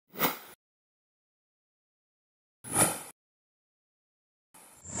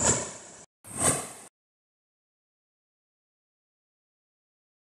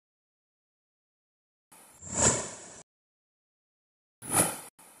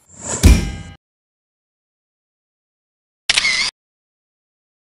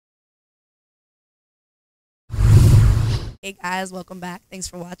Hey guys, welcome back. Thanks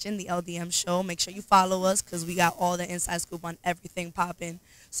for watching the LDM Show. Make sure you follow us because we got all the inside scoop on everything popping.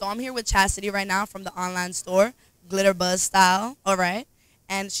 So I'm here with Chastity right now from the online store, GlitterBuzz style. All right,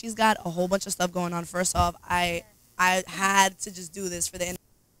 and she's got a whole bunch of stuff going on. First off, I had to just do this for the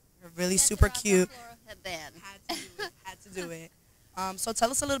really super cute. Had to do it. So tell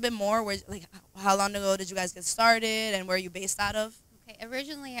us a little bit more. How long ago did you guys get started, and where are you based out of? Okay,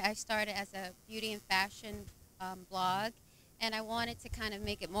 originally I started as a beauty and fashion blog, and I wanted to kind of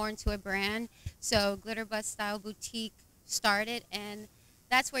make it more into a brand. So GlitterBuzz Style Boutique started, and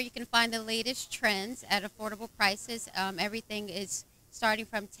that's where you can find the latest trends at affordable prices. Everything is starting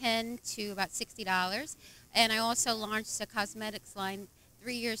from $10 to about $60. And I also launched a cosmetics line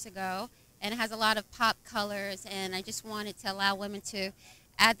 3 years ago, and it has a lot of pop colors, and I just wanted to allow women to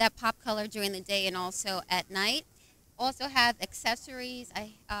add that pop color during the day and also at night. Also have accessories.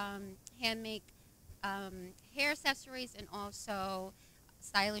 I hand make hair accessories and also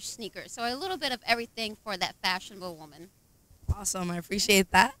stylish sneakers. So a little bit of everything for that fashionable woman. Awesome. I appreciate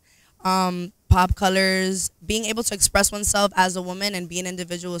that. Pop colors, being able to express oneself as a woman and be an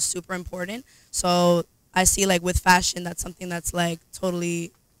individual is super important. So I see with fashion, that's something that's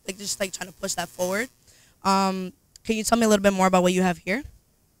totally just trying to push that forward. Can you tell me a little bit more about what you have here?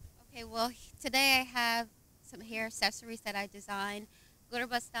 Okay, well, today I have some hair accessories that I designed.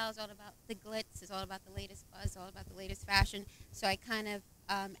 GlitterBuzz Style is all about the glitz, it's all about the latest buzz, all about the latest fashion. So I kind of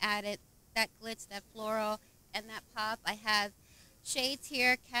added that glitz, that floral, and that pop. I have shades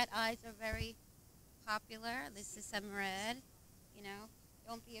here. Cat eyes are very popular. This is some red. You know,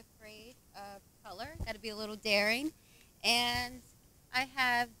 don't be afraid of color. Got to be a little daring. And I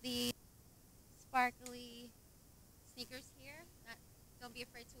have the sparkly sneakers here. Don't be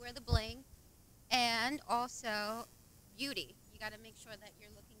afraid to wear the bling. And also beauty. You got to make sure that you're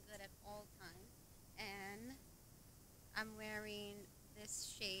looking good at all times. And I'm wearing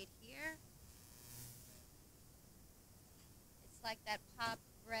this shade here. It's like that pop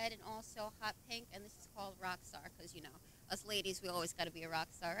red and also hot pink, and this is called rock star because, you know, us ladies, we always got to be a rock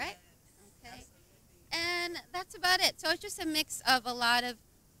star, right? Okay. And that's about it. So it's just a mix of a lot of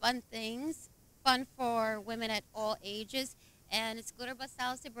fun things, fun for women at all ages. And it's GlitterBuzz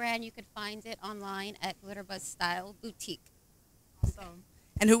Style is the brand. You can find it online at GlitterBuzz Style Boutique. Awesome.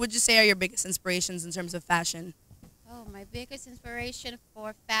 And who would you say are your biggest inspirations in terms of fashion? Oh, my biggest inspiration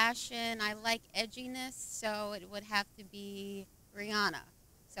for fashion, I like edginess, so it would have to be Rihanna.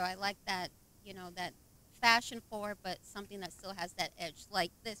 So I like that, you know, that fashion forward, but something that still has that edge,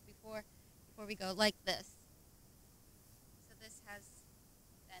 like this. Before we go, like this. So this has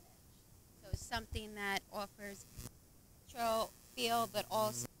that edge. So it's something that offers natural feel, but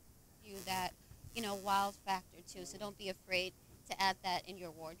also you that, you know, wild factor too. So don't be afraid to add that in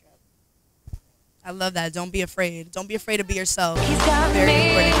your wardrobe. I love that. Don't be afraid. Don't be afraid to be yourself. He's got Very me.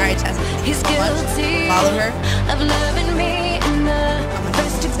 important. All right, Chastity. Thank you so much. Follow her. Of loving me.